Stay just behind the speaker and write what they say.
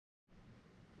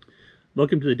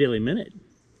Welcome to the Daily Minute.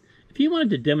 If you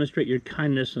wanted to demonstrate your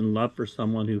kindness and love for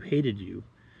someone who hated you,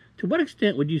 to what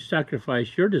extent would you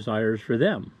sacrifice your desires for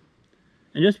them?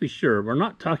 And just be sure, we're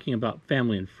not talking about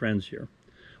family and friends here.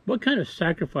 What kind of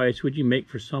sacrifice would you make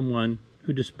for someone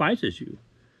who despises you?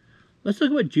 Let's look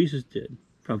at what Jesus did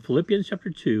from Philippians chapter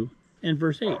 2 and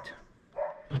verse 8.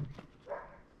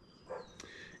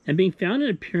 And being found in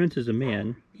appearance as a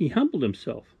man, he humbled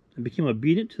himself and became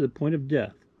obedient to the point of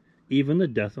death, even the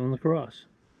death on the cross.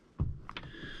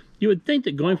 You would think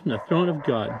that going from the throne of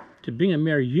God to being a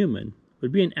mere human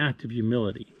would be an act of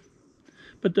humility.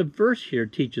 But the verse here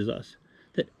teaches us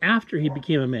that after he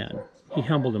became a man, he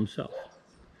humbled himself.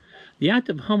 The act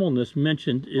of humbleness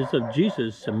mentioned is of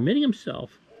Jesus submitting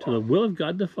himself to the will of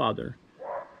God the Father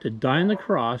to die on the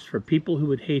cross for people who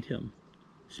would hate him,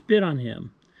 spit on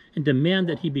him, and demand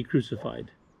that he be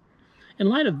crucified. In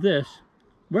light of this,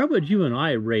 where would you and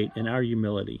I rate in our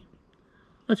humility?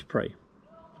 Let's pray.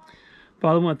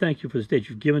 Father, I want to thank you for the state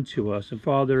you've given to us. And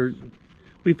Father,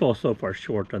 we fall so far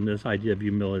short on this idea of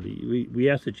humility. We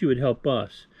ask that you would help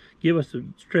us, give us the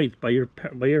strength by your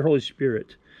Holy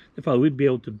Spirit, that Father, we'd be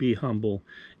able to be humble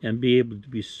and be able to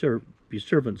be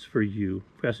servants for you.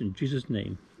 We ask in Jesus'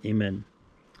 name, amen.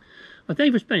 Well, thank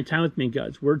you for spending time with me in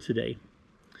God's Word today.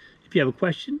 If you have a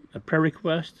question, a prayer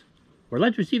request, or would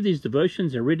like to receive these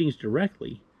devotions and readings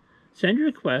directly, send your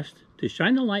request to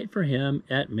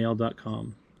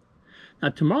shinethelightforhim@mail.com. Now,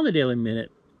 tomorrow in the Daily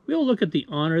Minute, we will look at the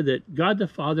honor that God the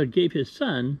Father gave his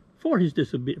Son for his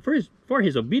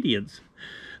obedience.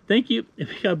 Thank you, and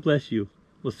God bless you.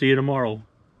 We'll see you tomorrow.